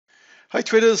Hi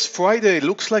traders, Friday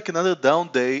looks like another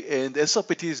down day and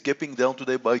SRPT is gapping down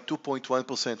today by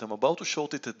 2.1%. I'm about to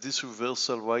short it at this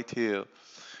reversal right here.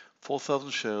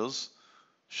 4,000 shares,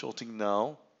 shorting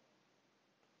now.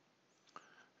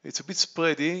 It's a bit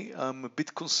spready, I'm a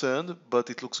bit concerned, but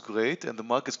it looks great and the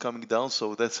market's coming down,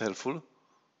 so that's helpful.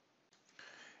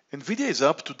 Nvidia is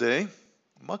up today.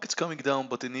 Market's coming down,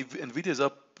 but Nvidia is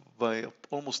up by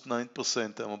almost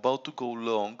 9%. I'm about to go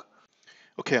long.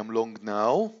 Okay, I'm long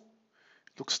now.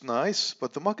 Looks nice,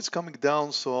 but the market's coming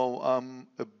down, so I'm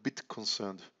a bit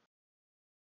concerned.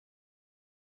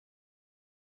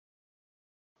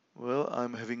 Well,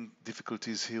 I'm having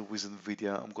difficulties here with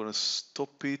Nvidia. I'm gonna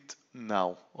stop it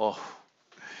now. Oh,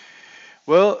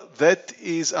 well, that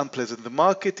is unpleasant. The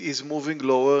market is moving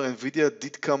lower. Nvidia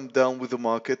did come down with the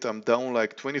market. I'm down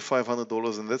like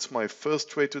 $2,500, and that's my first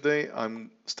trade today.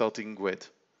 I'm starting red.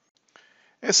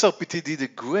 SRPT did a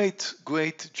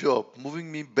great job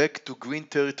moving me back to green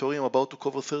territory. I'm about to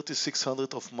cover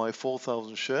 3,600 of my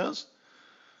 4,000 shares.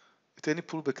 At any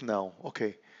pullback now.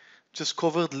 Okay. Just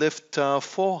covered, left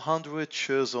 400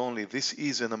 shares only. This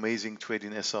is an amazing trade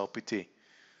in SRPT.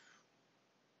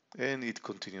 And it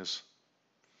continues.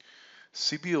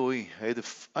 CBOE,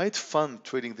 I had fun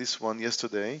trading this one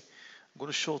yesterday. I'm going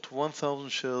to short 1,000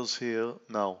 shares here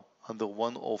now under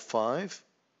 105.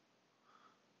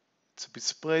 It's a bit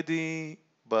spready,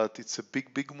 but it's a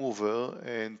big mover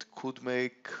and could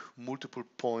make multiple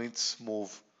points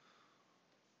move.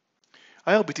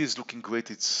 IRBT is looking great.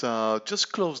 It's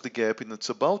just closed the gap and it's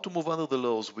about to move under the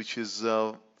lows, which is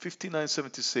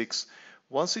 59.76.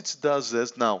 Once it does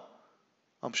this, now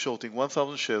I'm shorting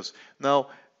 1,000 shares. Now,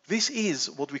 this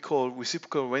is what we call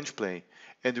reciprocal range play.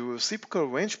 And the reciprocal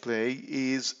range play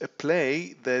is a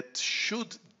play that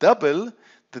should double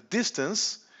the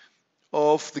distance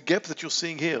of the gap that you're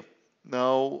seeing here.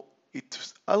 Now, it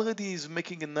already is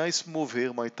making a nice move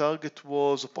here. My target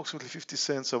was approximately 50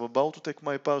 cents. I'm about to take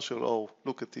my partial. Oh,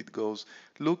 look at it goes.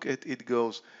 Look at it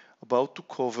goes. About to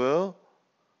cover.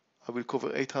 I will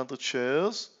cover 800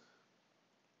 shares.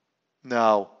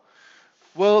 Now,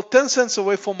 well, 10 cents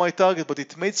away from my target, but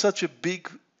it made such a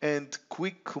big and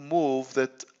quick move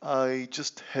that I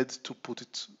just had to put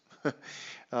it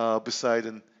beside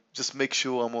and just make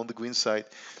sure I'm on the green side.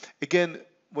 Again,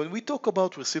 when we talk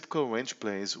about reciprocal range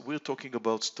plays, we're talking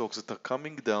about stocks that are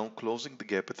coming down, closing the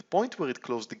gap. At the point where it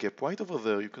closed the gap, right over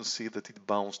there, you can see that it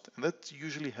bounced. And that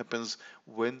usually happens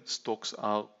when stocks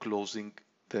are closing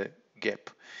the gap.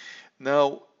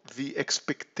 Now, the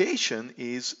expectation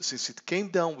is, since it came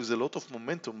down with a lot of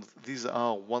momentum, these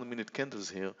are 1 minute candles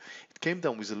here, it came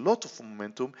down with a lot of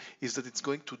momentum, is that it's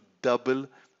going to double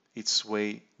its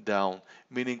way down,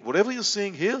 meaning whatever you're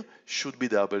seeing here should be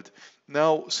doubled.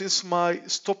 Now, since my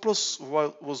stop loss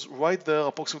was right there,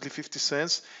 approximately 50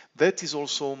 cents, that is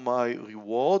also my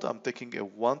reward. I'm taking a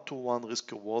 1-to-1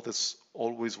 risk reward. That's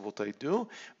always what I do.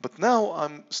 But now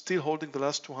I'm still holding the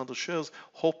last 200 shares,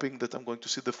 hoping that I'm going to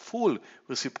see the full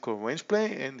reciprocal range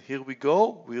play. And here we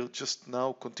go. We're just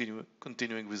now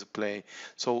continuing with the play.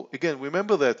 So again,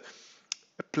 remember that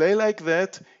a play like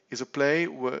that is a play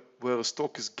where a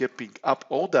stock is gapping up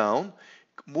or down,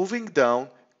 moving down,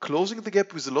 closing the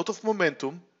gap with a lot of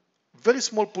momentum, very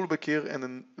small pullback here and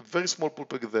a very small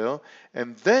pullback there,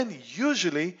 and then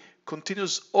usually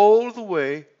continues all the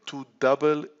way to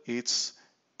double its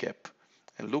gap.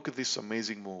 And look at this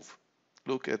amazing move.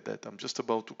 Look at that. I'm just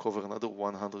about to cover another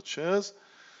 100 shares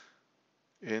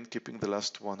and keeping the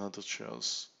last 100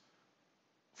 shares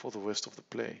for the rest of the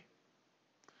play.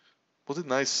 What a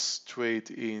nice trade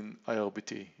in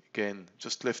IRBT. Again,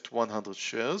 just left 100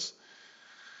 shares.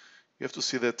 You have to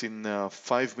see that in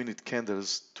 5-minute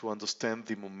candles to understand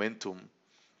the momentum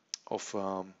of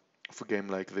a game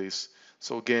like this.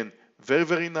 So again,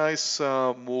 very nice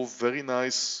move, very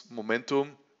nice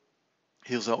momentum.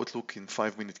 Here's how it looks in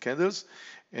 5-minute candles.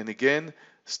 And again,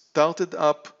 started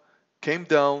up, came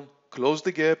down, closed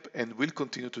the gap, and will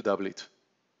continue to double it.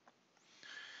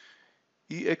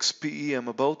 EXPE, I'm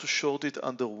about to short it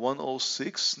under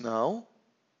 106 now.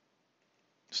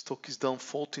 Stock is down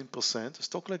 14%. A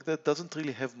stock like that doesn't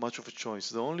really have much of a choice.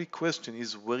 The only question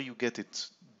is where you get it.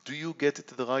 Do you get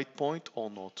it at the right point or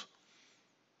not?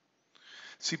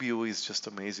 CBOE is just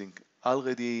amazing.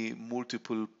 Already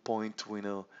multiple point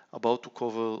winner. About to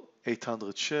cover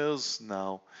 800 shares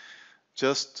now.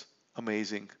 Just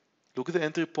amazing. Look at the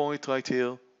entry point right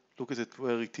here. Look at it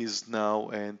where it is now,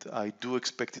 and I do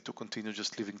expect it to continue,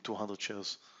 just leaving 200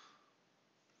 shares.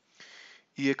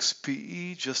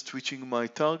 EXPE just reaching my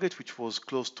target, which was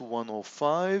close to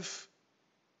 105.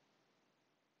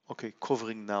 Okay,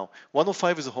 covering now.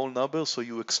 105 is a whole number, so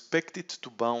you expect it to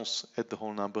bounce at the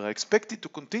whole number. I expect it to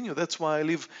continue. That's why I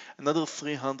leave another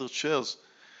 300 shares.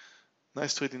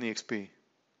 Nice trade in EXP.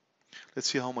 Let's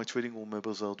see how my trading room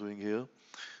members are doing here.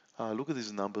 Look at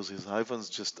these numbers. His Ivan's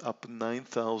just up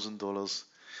 $9,000.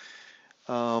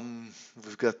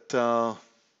 We've got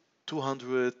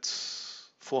 200,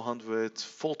 400,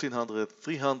 1400,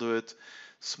 300.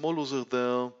 Small loser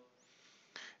there.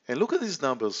 And look at these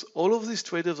numbers. All of these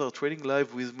traders are trading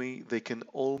live with me. They can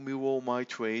all mirror my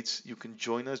trades. You can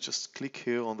join us. Just click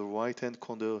here on the right hand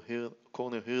corner here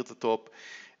at the top.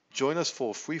 Join us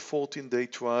for a free 14-day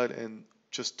trial and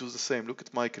just do the same. Look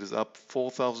at Michael is up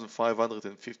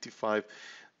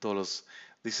 $4,555.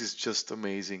 This is just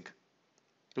amazing.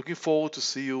 Looking forward to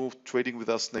see you trading with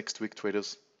us next week,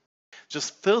 traders.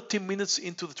 Just 30 minutes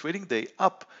into the trading day,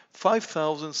 up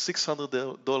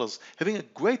 $5,600. Having a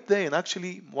great day and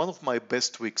actually one of my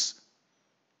best weeks.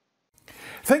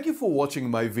 Thank you for watching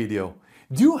my video.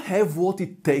 Do you have what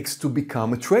it takes to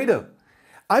become a trader?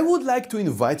 I would like to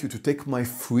invite you to take my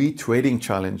free trading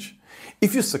challenge.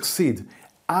 If you succeed,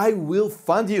 I will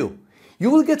fund you.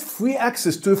 You will get free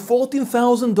access to a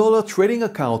 $14,000 trading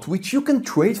account which you can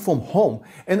trade from home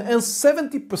and earn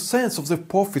 70% of the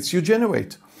profits you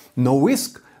generate. No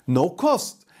risk, no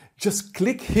cost. Just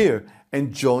click here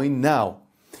and join now.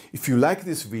 If you like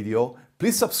this video,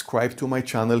 please subscribe to my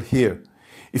channel here.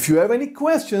 If you have any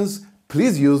questions,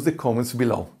 please use the comments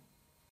below.